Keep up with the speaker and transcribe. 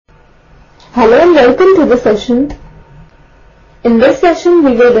Hello and welcome to the session. In this session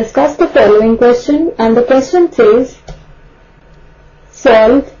we will discuss the following question, and the question says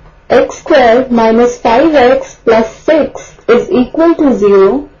solve x squared minus 5x plus 6 is equal to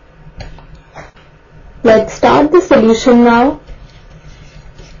 0. Let's start the solution now.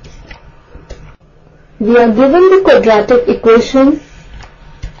 We are given the quadratic equation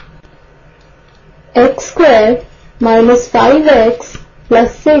x squared minus 5x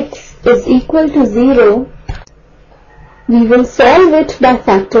plus 6 is equal to 0. We will solve it by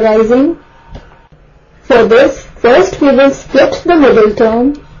factorizing. For this, first we will split the middle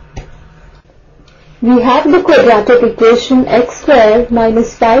term. We have the quadratic equation x squared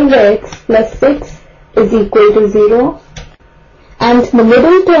minus 5x plus 6 is equal to 0, and the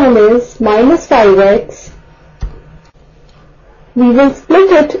middle term is minus 5x. We will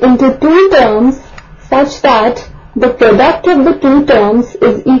split it into two terms such that the product of the two terms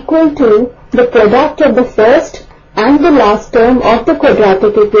is equal to the product of the first and the last term of the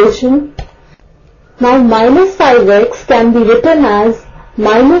quadratic equation. Now minus 5x can be written as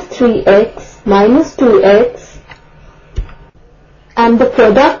minus 3x minus 2x, and the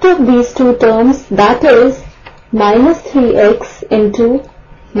product of these two terms, that is minus 3x into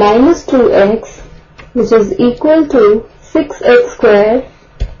minus 2x, which is equal to 6x squared.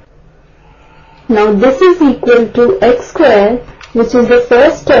 Now this is equal to x squared, which is the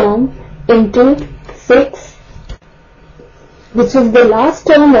first term, into 6, which is the last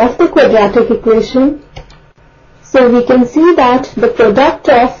term of the quadratic equation. So we can see that the product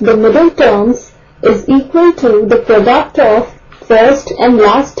of the middle terms is equal to the product of first and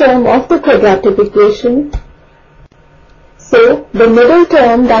last term of the quadratic equation. So the middle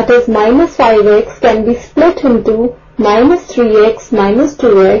term, that is minus 5x, can be split into minus 3x minus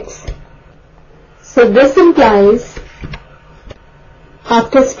 2x. So this implies,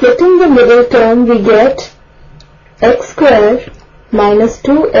 after splitting the middle term, we get x squared minus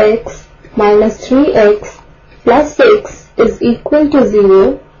 2x minus 3x plus 6 is equal to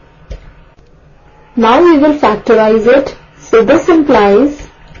 0. Now we will factorize it. So this implies,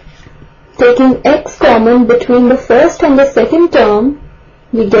 taking x common between the first and the second term,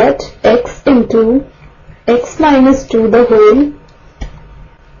 we get x into x minus 2 the whole.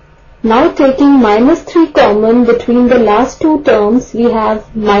 Now taking minus 3 common between the last two terms, we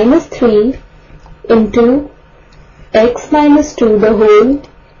have minus 3 into x minus 2 the whole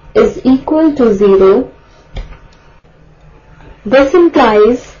is equal to 0. This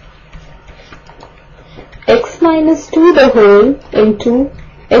implies x minus 2 the whole into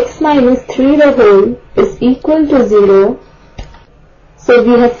x minus 3 the whole is equal to 0. So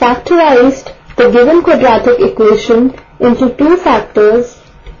we have factorized the given quadratic equation into two factors.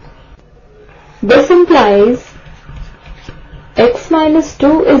 This implies x minus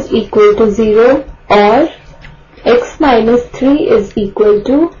 2 is equal to 0 or x minus 3 is equal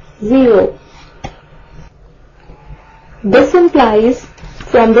to 0. This implies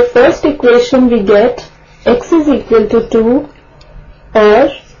from the first equation we get x is equal to 2, or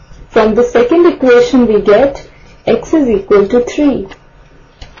from the second equation we get x is equal to 3.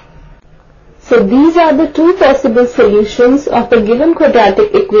 So these are the two possible solutions of the given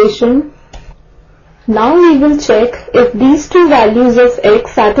quadratic equation. Now we will check if these two values of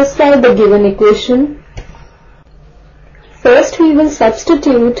x satisfy the given equation. First we will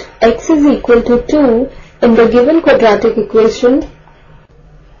substitute x is equal to 2 in the given quadratic equation.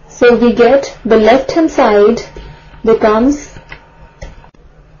 So we get the left hand side becomes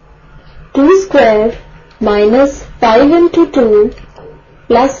 2 square minus 5 into 2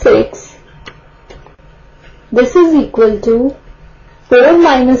 plus 6. This is equal to 4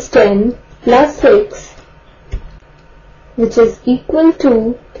 minus 10 plus 6, which is equal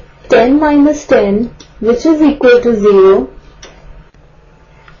to 10 minus 10, which is equal to 0.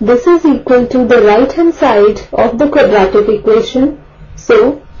 This is equal to the right hand side of the quadratic equation.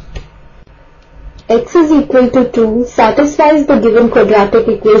 So x is equal to 2 satisfies the given quadratic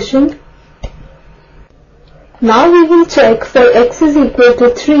equation. Now we will check for x is equal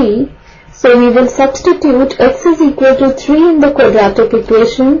to 3. So we will substitute x is equal to 3 in the quadratic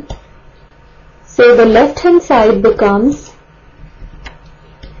equation. So the left hand side becomes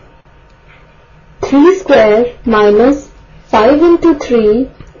 3 square minus 5 into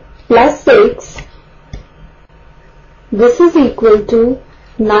 3 plus 6. This is equal to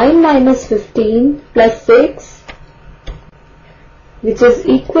 9 minus 15 plus 6, which is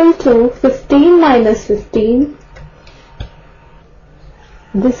equal to 15 minus 15.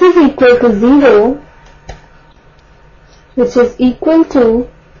 This is equal to 0, which is equal to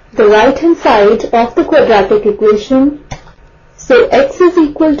the right hand side of the quadratic equation. So x is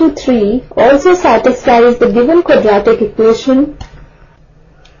equal to 3 also satisfies the given quadratic equation.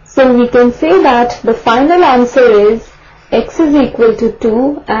 So we can say that the final answer is x is equal to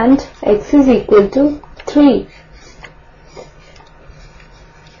 2 and x is equal to 3.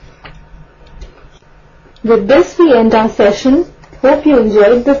 With this we end our session. Hope you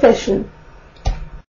enjoyed the session.